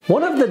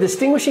One of the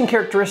distinguishing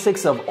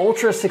characteristics of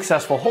ultra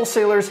successful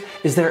wholesalers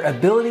is their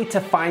ability to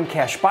find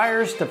cash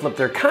buyers to flip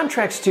their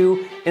contracts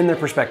to in their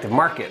respective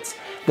markets.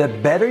 The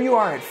better you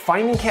are at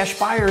finding cash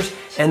buyers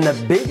and the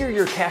bigger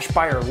your cash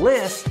buyer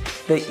list,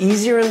 the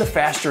easier and the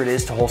faster it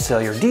is to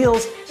wholesale your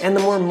deals and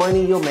the more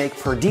money you'll make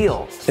per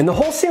deal. In the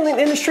wholesaling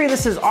industry,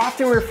 this is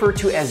often referred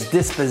to as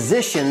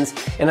dispositions,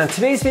 and on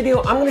today's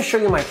video, I'm going to show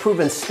you my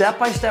proven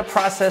step-by-step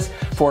process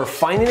for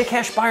finding a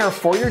cash buyer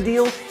for your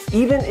deal,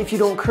 even if you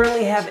don't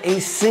currently have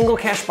a single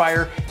cash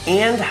buyer,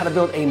 and how to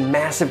build a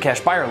massive cash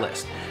buyer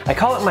list. I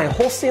call it my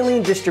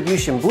wholesaling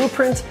distribution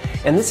blueprint,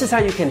 and this is how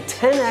you can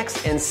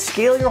 10x and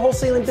scale your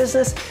wholesaling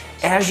business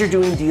as you're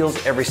doing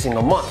deals every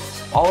single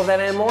month. All of that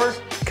and more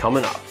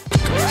coming up.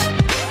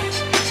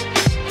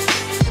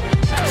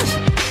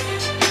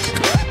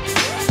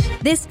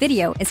 This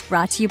video is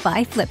brought to you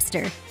by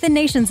Flipster, the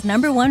nation's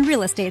 #1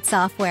 real estate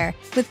software,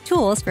 with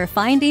tools for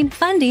finding,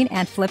 funding,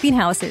 and flipping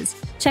houses.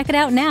 Check it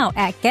out now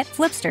at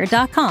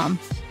getflipster.com.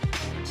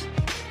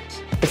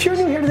 If you're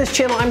new here to this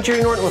channel, I'm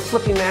Jerry Norton with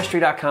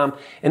FlippingMastery.com,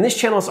 and this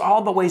channel is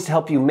all about ways to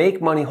help you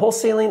make money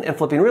wholesaling and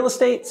flipping real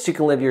estate so you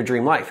can live your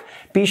dream life.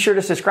 Be sure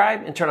to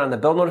subscribe and turn on the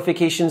bell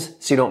notifications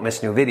so you don't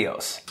miss new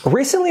videos.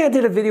 Recently, I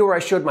did a video where I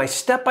showed my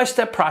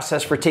step-by-step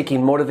process for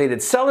taking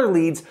motivated seller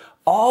leads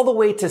all the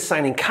way to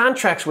signing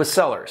contracts with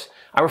sellers.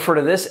 I refer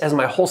to this as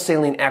my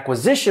wholesaling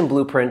acquisition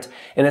blueprint,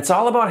 and it's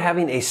all about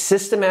having a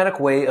systematic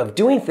way of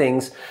doing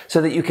things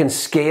so that you can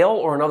scale,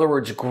 or in other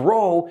words,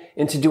 grow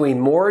into doing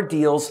more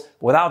deals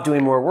without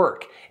doing more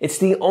work. It's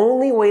the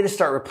only way to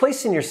start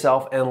replacing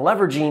yourself and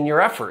leveraging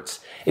your efforts.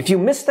 If you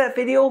missed that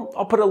video,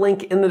 I'll put a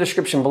link in the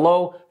description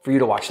below for you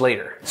to watch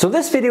later. So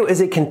this video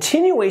is a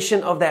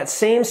continuation of that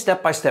same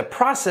step-by-step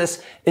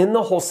process in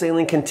the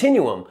wholesaling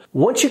continuum.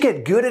 Once you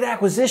get good at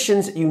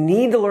acquisitions, you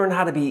need to learn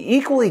how to be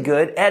equally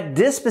good at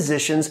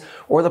dispositions,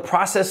 or the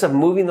process of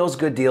moving those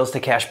good deals to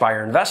cash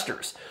buyer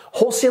investors.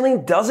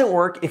 Wholesaling doesn't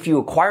work if you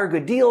acquire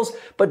good deals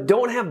but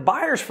don't have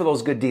buyers for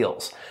those good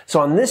deals. So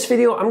on this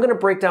video, I'm going to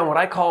break down what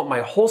I call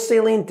my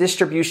wholesaling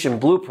distribution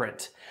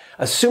blueprint.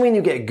 Assuming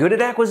you get good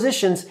at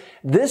acquisitions,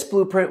 this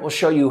blueprint will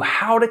show you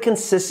how to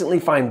consistently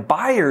find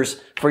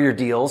buyers for your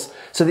deals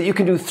so that you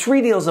can do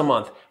 3 deals a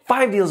month,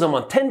 5 deals a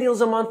month, 10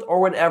 deals a month, or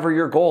whatever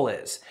your goal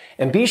is.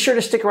 And be sure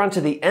to stick around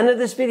to the end of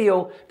this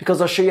video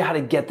because I'll show you how to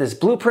get this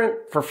blueprint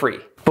for free.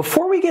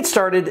 Before we get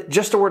started,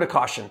 just a word of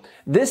caution.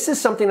 This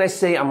is something I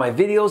say on my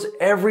videos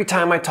every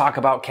time I talk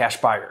about cash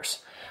buyers.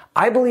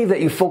 I believe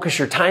that you focus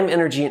your time,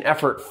 energy, and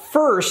effort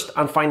first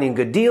on finding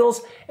good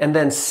deals, and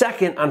then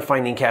second on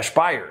finding cash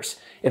buyers.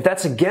 If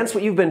that's against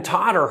what you've been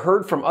taught or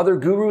heard from other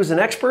gurus and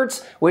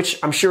experts, which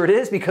I'm sure it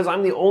is because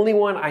I'm the only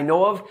one I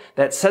know of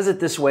that says it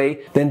this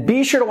way, then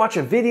be sure to watch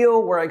a video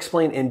where I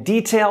explain in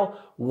detail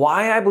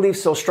why I believe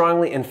so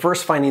strongly in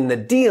first finding the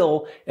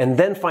deal and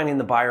then finding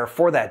the buyer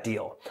for that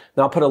deal.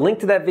 Now I'll put a link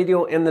to that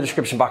video in the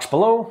description box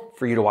below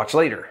for you to watch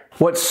later.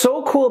 What's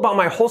so cool about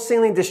my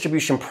wholesaling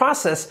distribution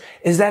process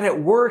is that it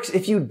works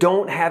if you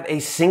don't have a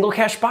single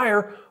cash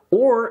buyer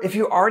or if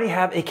you already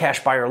have a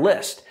cash buyer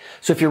list.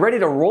 So if you're ready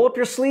to roll up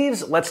your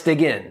sleeves, let's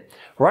dig in.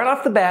 Right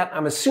off the bat,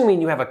 I'm assuming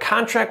you have a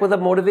contract with a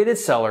motivated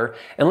seller,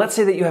 and let's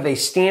say that you have a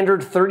standard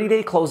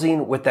 30-day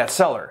closing with that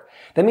seller.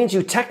 That means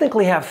you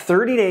technically have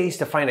 30 days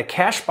to find a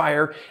cash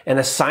buyer and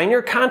assign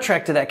your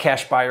contract to that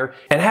cash buyer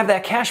and have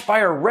that cash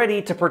buyer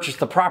ready to purchase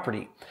the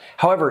property.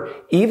 However,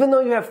 even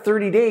though you have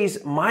 30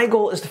 days, my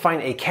goal is to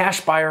find a cash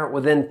buyer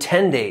within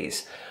 10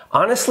 days.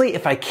 Honestly,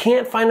 if I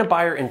can't find a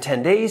buyer in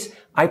 10 days,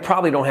 I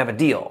probably don't have a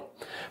deal.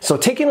 So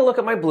taking a look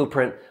at my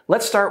blueprint,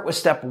 let's start with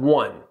step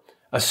 1.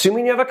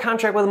 Assuming you have a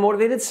contract with a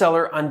motivated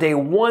seller, on day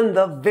 1,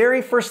 the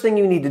very first thing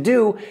you need to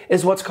do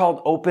is what's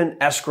called open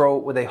escrow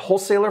with a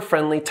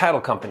wholesaler-friendly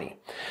title company.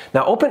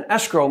 Now, open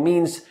escrow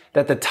means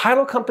that the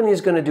title company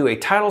is going to do a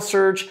title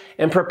search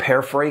and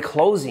prepare for a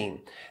closing.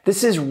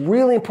 This is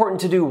really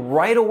important to do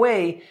right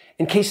away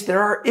in case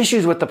there are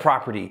issues with the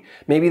property.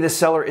 Maybe the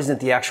seller isn't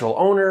the actual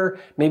owner,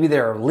 maybe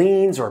there are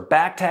liens or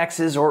back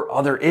taxes or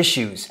other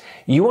issues.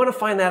 You want to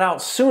find that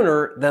out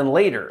sooner than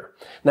later.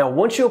 Now,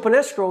 once you open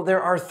escrow,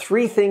 there are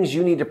 3 things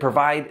you need to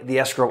provide the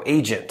escrow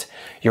agent.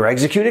 Your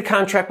executed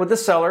contract with the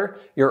seller,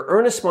 your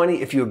earnest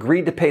money if you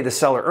agreed to pay the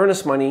seller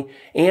earnest money,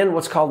 and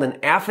what's called an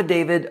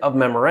affidavit of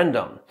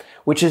memorandum,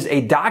 which is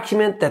a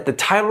document that the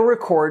title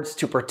records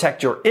to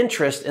protect your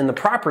interest in the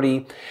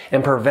property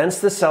and prevents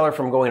the seller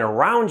from going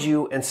around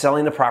you and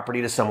selling the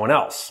property to someone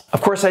else.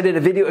 Of course, I did a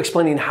video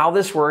explaining how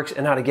this works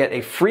and how to get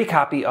a free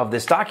copy of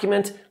this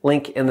document,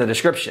 link in the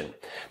description.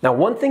 Now,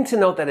 one thing to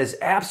note that is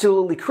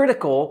absolutely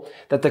critical,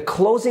 that the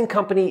closing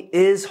company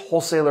is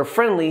wholesaler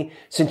friendly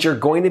since you're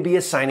going to be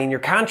assigning your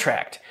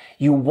contract.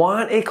 You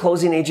want a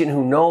closing agent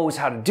who knows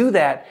how to do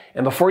that,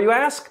 and before you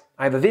ask,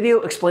 I have a video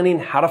explaining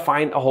how to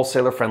find a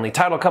wholesaler-friendly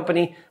title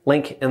company,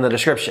 link in the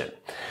description.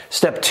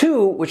 Step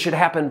 2, which should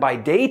happen by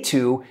day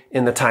 2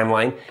 in the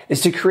timeline, is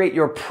to create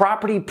your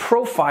property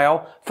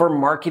profile for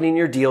marketing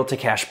your deal to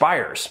cash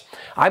buyers.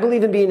 I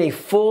believe in being a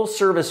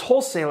full-service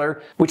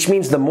wholesaler, which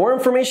means the more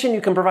information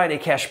you can provide a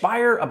cash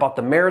buyer about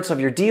the merits of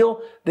your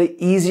deal, the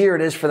easier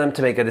it is for them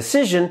to make a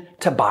decision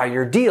to buy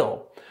your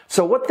deal.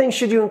 So what things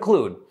should you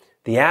include?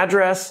 The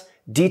address,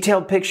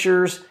 detailed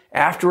pictures,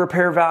 after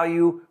repair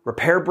value,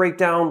 repair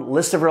breakdown,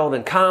 list of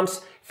relevant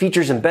comps,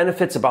 features and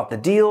benefits about the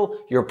deal,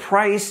 your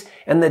price,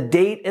 and the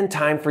date and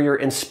time for your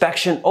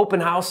inspection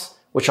open house,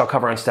 which I'll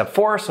cover on step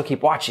 4, so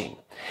keep watching.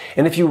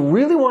 And if you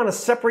really want to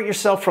separate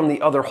yourself from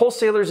the other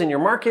wholesalers in your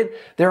market,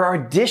 there are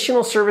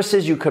additional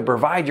services you could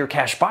provide your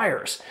cash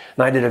buyers.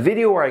 And I did a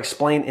video where I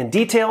explain in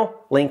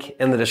detail, link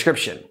in the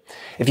description.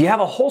 If you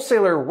have a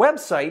wholesaler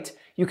website,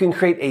 you can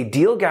create a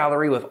deal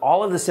gallery with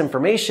all of this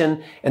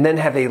information and then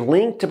have a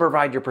link to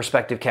provide your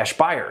prospective cash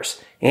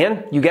buyers.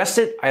 And you guessed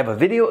it, I have a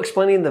video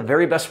explaining the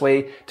very best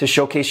way to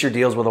showcase your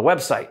deals with a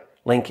website.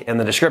 Link in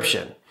the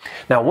description.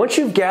 Now, once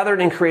you've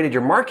gathered and created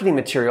your marketing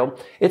material,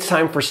 it's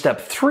time for step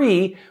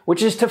 3,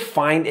 which is to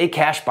find a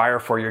cash buyer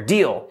for your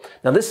deal.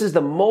 Now, this is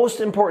the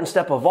most important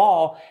step of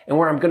all and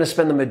where I'm going to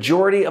spend the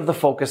majority of the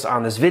focus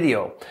on this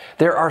video.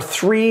 There are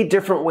 3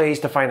 different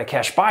ways to find a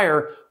cash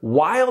buyer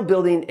while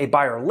building a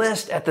buyer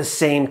list at the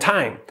same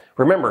time.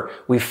 Remember,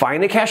 we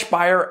find a cash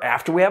buyer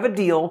after we have a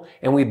deal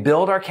and we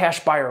build our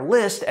cash buyer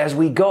list as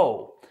we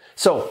go.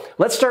 So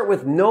let's start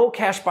with no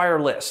cash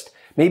buyer list.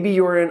 Maybe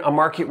you're in a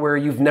market where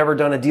you've never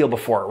done a deal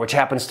before, which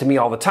happens to me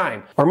all the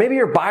time. Or maybe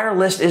your buyer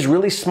list is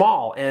really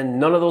small and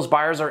none of those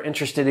buyers are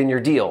interested in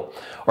your deal.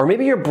 Or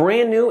maybe you're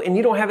brand new and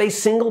you don't have a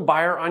single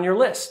buyer on your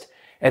list.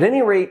 At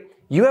any rate,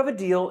 you have a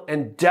deal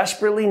and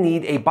desperately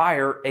need a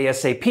buyer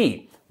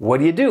ASAP. What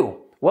do?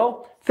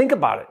 Well, think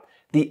about it.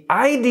 The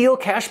ideal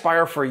cash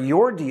buyer for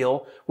your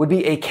deal would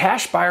be a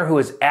cash buyer who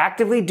is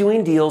actively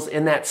doing deals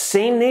in that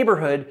same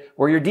neighborhood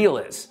where your deal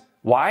is.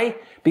 Why?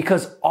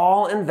 Because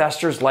all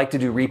investors like to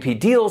do repeat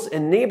deals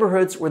in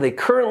neighborhoods where they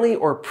currently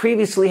or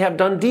previously have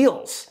done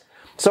deals.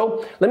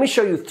 So let me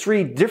show you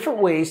 3 different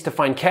ways to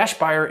find cash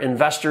buyer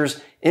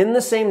investors in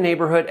the same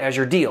neighborhood as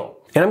your deal.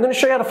 And I'm going to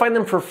show you how to find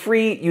them for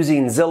free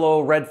using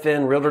Zillow,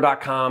 Redfin,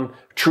 Realtor.com,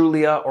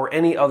 Trulia, or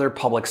any other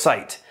public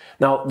site.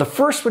 Now, the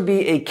first would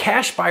be a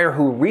cash buyer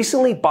who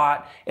recently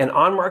bought an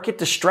on-market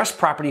distressed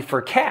property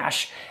for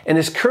cash and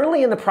is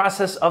currently in the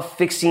process of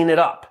fixing it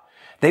up.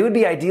 They would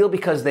be ideal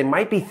because they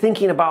might be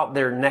thinking about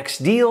their next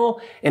deal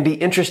and be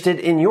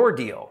interested in your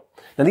deal.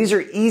 Now, these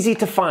are easy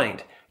to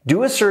find.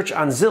 Do a search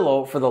on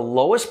Zillow for the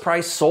lowest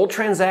price sold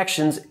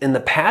transactions in the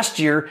past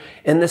year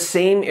in the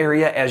same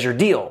area as your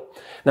deal.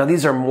 Now,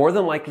 these are more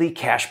than likely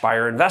cash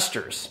buyer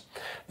investors.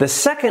 The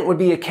second would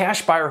be a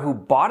cash buyer who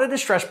bought a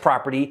distressed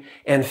property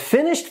and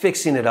finished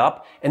fixing it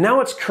up, and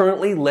now it's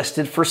currently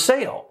listed for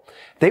sale.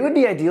 They would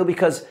be ideal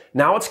because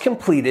now it's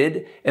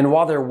completed, and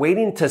while they're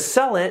waiting to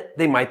sell it,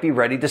 they might be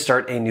ready to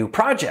start a new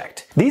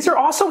project. These are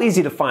also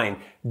easy to find.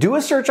 Do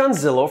a search on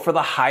Zillow for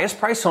the highest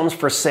price homes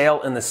for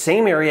sale in the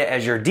same area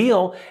as your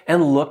deal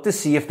and look to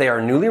see if they are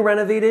newly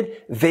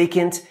renovated,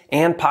 vacant,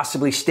 and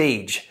possibly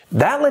staged.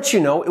 That lets you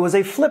know it was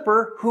a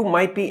flipper who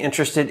might be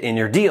interested in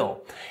your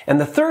deal. And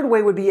the third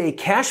way would be a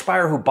cash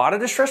buyer who bought a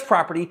distressed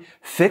property,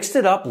 fixed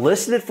it up,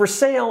 listed it for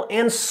sale,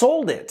 and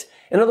sold it.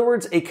 In other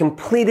words, a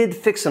completed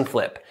fix and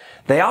flip.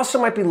 They also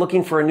might be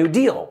looking for a new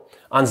deal.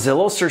 On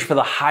Zillow, search for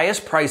the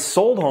highest price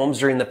sold homes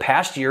during the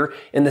past year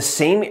in the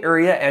same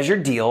area as your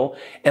deal,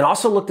 and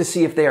also look to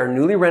see if they are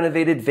newly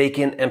renovated,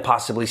 vacant, and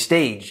possibly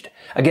staged.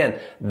 Again,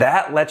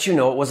 that lets you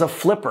know it was a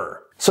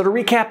flipper. So to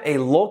recap, a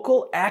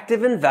local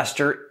active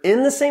investor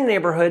in the same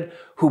neighborhood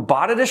who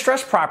bought a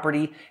distressed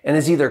property and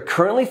is either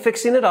currently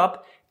fixing it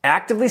up,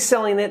 actively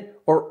selling it,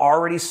 or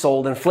already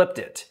sold and flipped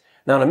it.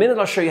 Now in a minute,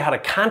 I'll show you how to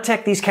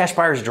contact these cash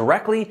buyers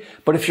directly,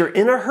 but if you're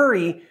in a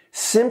hurry,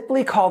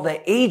 simply call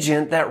the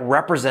agent that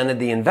represented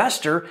the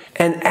investor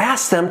and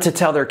ask them to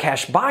tell their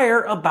cash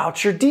buyer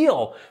about your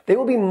deal. They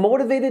will be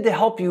motivated to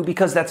help you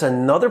because that's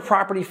another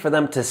property for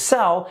them to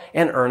sell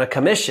and earn a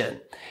commission.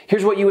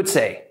 Here's what you would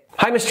say.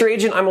 Hi, Mr.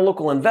 Agent. I'm a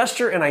local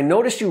investor and I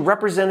noticed you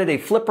represented a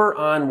flipper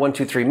on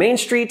 123 Main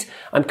Street.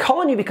 I'm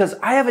calling you because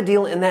I have a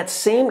deal in that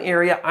same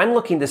area I'm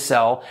looking to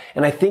sell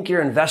and I think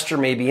your investor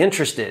may be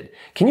interested.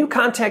 Can you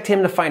contact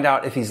him to find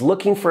out if he's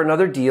looking for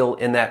another deal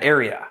in that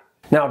area?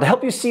 Now, to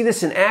help you see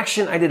this in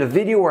action, I did a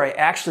video where I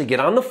actually get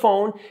on the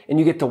phone and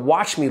you get to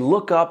watch me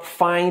look up,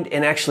 find,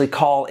 and actually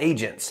call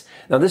agents.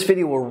 Now, this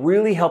video will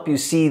really help you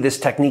see this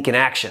technique in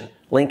action.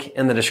 Link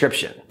in the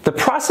description. The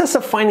process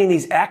of finding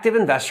these active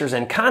investors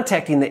and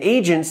contacting the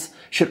agents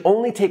should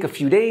only take a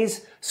few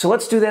days, so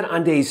let's do that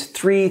on days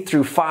 3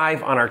 through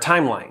 5 on our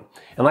timeline.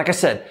 And like I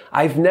said,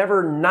 I've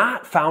never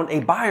not found a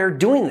buyer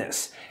doing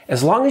this.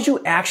 As long as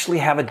you actually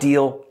have a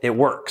deal, it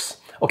works.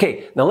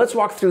 Okay, now let's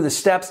walk through the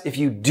steps if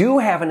you do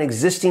have an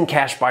existing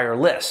cash buyer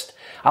list.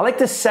 I like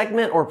to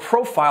segment or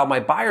profile my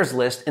buyers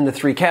list into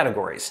 3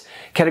 categories.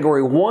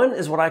 Category 1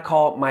 is what I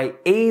call my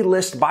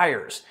A-list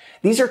buyers.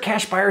 These are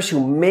cash buyers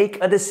who make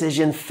a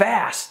decision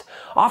fast,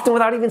 often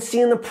without even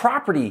seeing the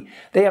property.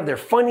 They have their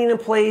funding in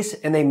place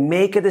and they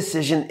make a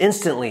decision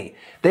instantly.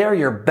 They are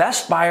your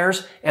best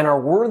buyers and are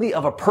worthy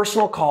of a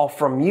personal call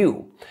from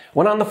you.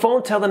 When on the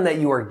phone, tell them that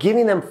you are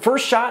giving them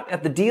first shot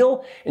at the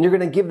deal and you're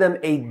going to give them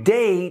a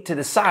day to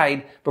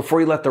decide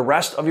before you let the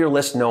rest of your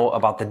list know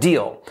about the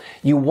deal.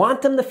 You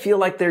want them to feel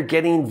like they're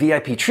getting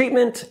VIP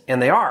treatment,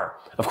 and they are.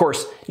 Of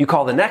course, you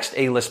call the next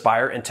A-list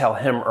buyer and tell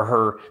him or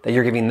her that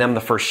you're giving them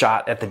the first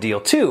shot at the deal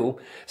too.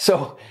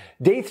 So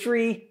day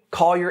 3,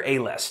 call your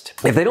A-list.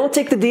 If they don't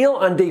take the deal,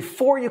 on day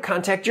 4, you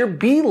contact your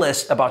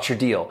B-list about your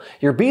deal.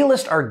 Your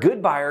B-list are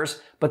good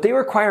buyers, but they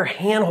require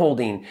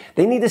hand-holding.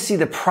 They need to see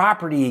the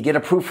property, get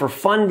approved for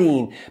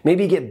funding,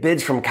 maybe get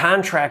bids from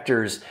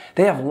contractors.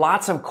 They have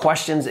lots of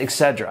questions,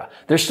 etc.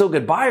 They're still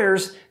good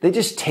buyers, they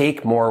just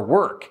take more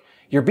work.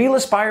 Your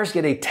B-list buyers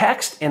get a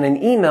text and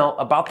an email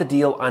about the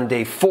deal on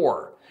day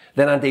 4.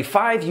 Then on day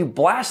 5, you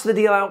blast the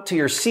deal out to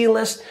your C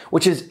list,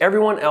 which is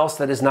everyone else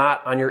that is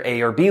not on your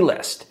A or B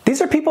list.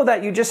 These are people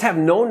that you just have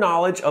no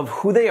knowledge of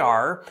who they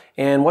are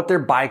and what their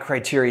buy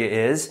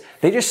criteria is.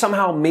 They just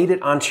somehow made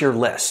it onto your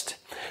list.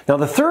 Now,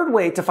 the third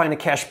way to find a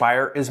cash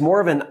buyer is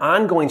more of an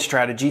ongoing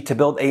strategy to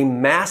build a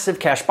massive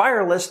cash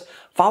buyer list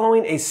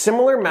following a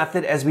similar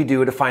method as we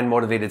do to find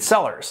motivated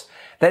sellers.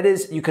 That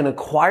is, you can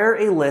acquire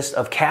a list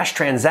of cash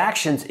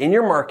transactions in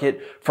your market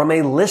from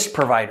a list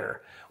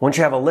provider. Once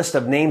you have a list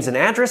of names and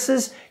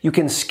addresses, you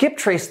can skip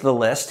trace the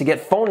list to get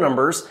phone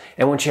numbers.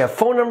 And once you have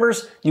phone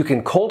numbers, you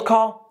can cold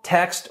call,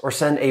 text, or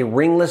send a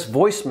ringless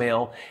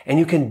voicemail. And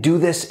you can do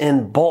this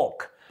in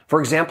bulk. For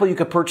example, you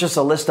could purchase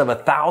a list of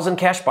 1,000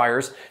 cash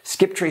buyers,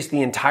 skip trace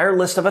the entire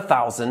list of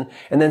 1,000,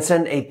 and then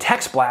send a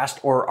text blast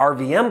or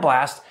RVM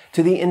blast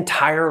to the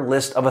entire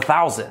list of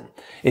 1,000.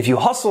 If you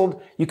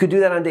hustled, you could do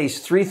that on days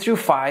 3 through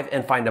 5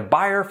 and find a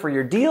buyer for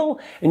your deal,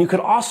 and you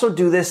could also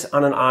do this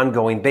on an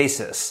ongoing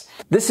basis.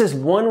 This is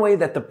one way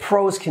that the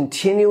pros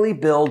continually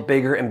build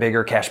bigger and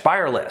bigger cash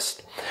buyer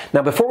lists.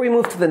 Now, before we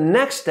move to the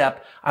next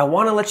step, I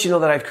want to let you know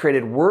that I've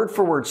created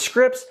word-for-word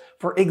scripts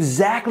for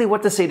exactly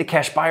what to say to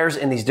cash buyers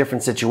in these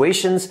different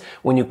situations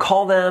when you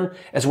call them,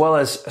 as well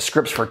as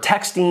scripts for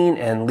texting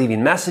and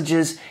leaving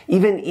messages,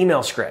 even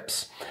email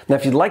scripts. Now,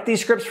 if you'd like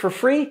these scripts for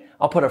free,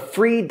 I'll put a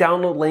free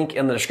download link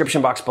in the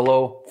description box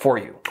below for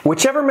you.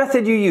 Whichever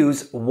method you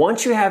use,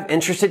 once you have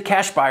interested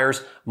cash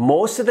buyers,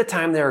 most of the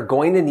time they are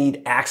going to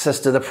need access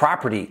to the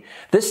property.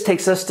 This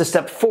takes us to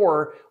step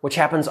 4, which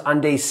happens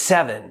on day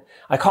 7.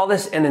 I call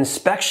this an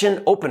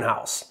inspection open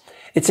house.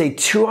 It's a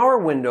 2-hour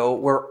window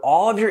where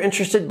all of your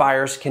interested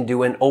buyers can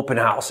do an open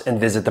house and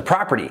visit the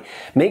property.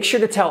 Make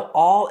sure to tell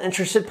all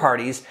interested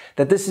parties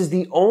that this is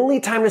the only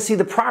time to see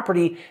the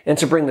property and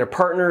to bring their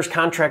partners,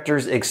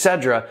 contractors,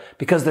 etc.,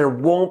 because there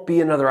won't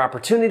be another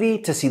opportunity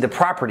to see the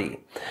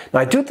property. Now,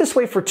 I do it this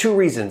way for 2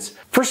 reasons.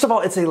 First of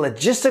all, it's a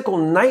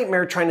logistical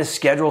nightmare trying to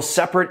schedule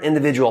separate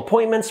individual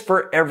appointments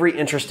for every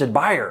interested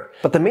buyer.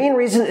 But the main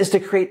reason is to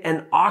create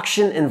an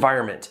auction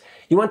environment.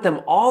 You want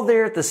them all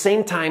there at the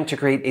same time to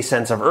create a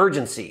sense of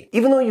urgency.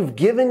 Even though you've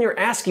given your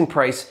asking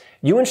price,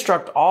 you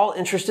instruct all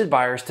interested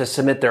buyers to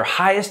submit their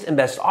highest and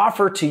best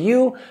offer to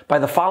you by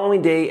the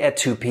following day at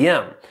 2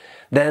 p.m.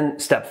 Then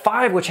step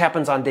 5, which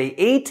happens on day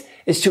 8,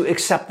 is to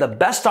accept the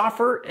best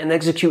offer and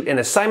execute an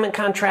assignment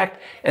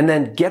contract, and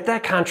then get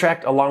that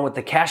contract along with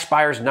the cash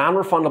buyer's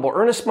non-refundable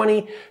earnest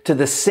money to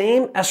the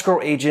same escrow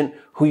agent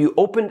who you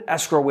opened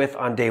escrow with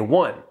on day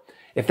 1.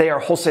 If they are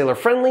wholesaler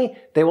friendly,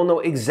 they will know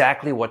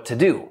exactly what to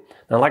do.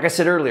 Now, like I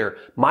said earlier,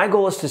 my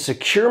goal is to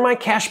secure my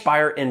cash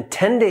buyer in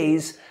 10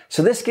 days,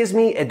 so this gives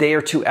me a day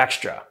or 2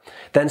 extra.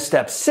 Then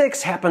step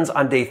 6 happens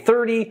on day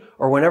 30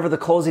 or whenever the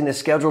closing is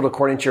scheduled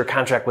according to your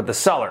contract with the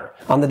seller.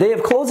 On the day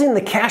of closing, the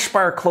cash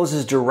buyer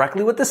closes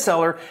directly with the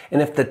seller, and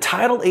if the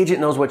title agent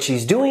knows what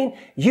she's doing,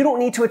 you don't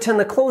need to attend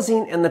the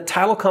closing and the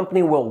title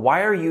company will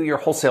wire you your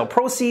wholesale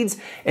proceeds,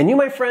 and you,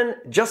 my friend,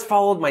 just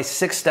followed my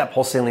 6-step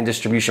wholesaling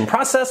distribution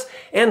process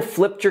and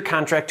flipped your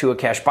contract to a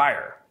cash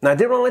buyer. Now, I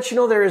did want to let you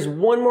know there is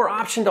one more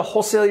option to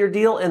wholesale your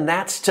deal, and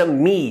that's to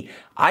me.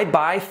 I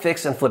buy,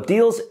 fix, and flip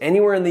deals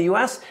anywhere in the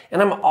US,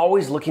 and I'm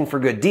always looking for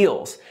good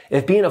deals.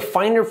 If being a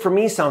finder for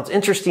me sounds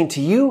interesting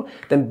to you,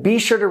 then be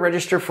sure to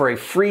register for a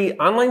free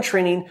online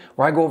training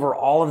where I go over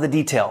all of the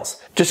details.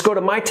 Just go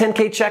to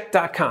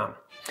my10kcheck.com.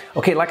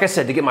 Okay, like I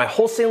said, to get my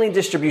wholesaling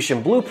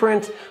distribution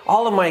blueprint,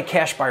 all of my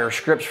cash buyer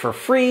scripts for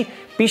free,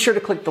 be sure to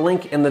click the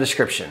link in the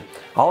description.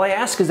 All I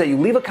ask is that you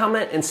leave a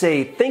comment and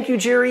say, "Thank you,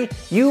 Jerry.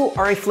 You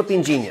are a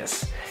flipping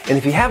genius." And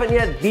if you haven't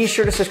yet, be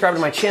sure to subscribe to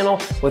my channel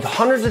with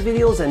hundreds of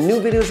videos and new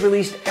videos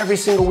released every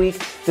single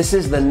week. This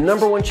is the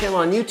 #1 channel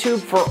on YouTube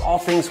for all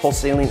things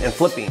wholesaling and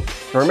flipping.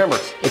 And remember,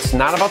 it's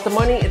not about the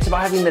money, it's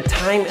about having the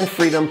time and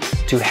freedom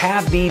to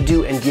have, be,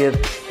 do, and give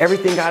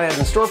everything God has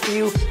in store for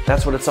you.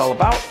 That's what it's all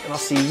about, and I'll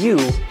see you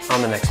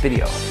on the next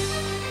video.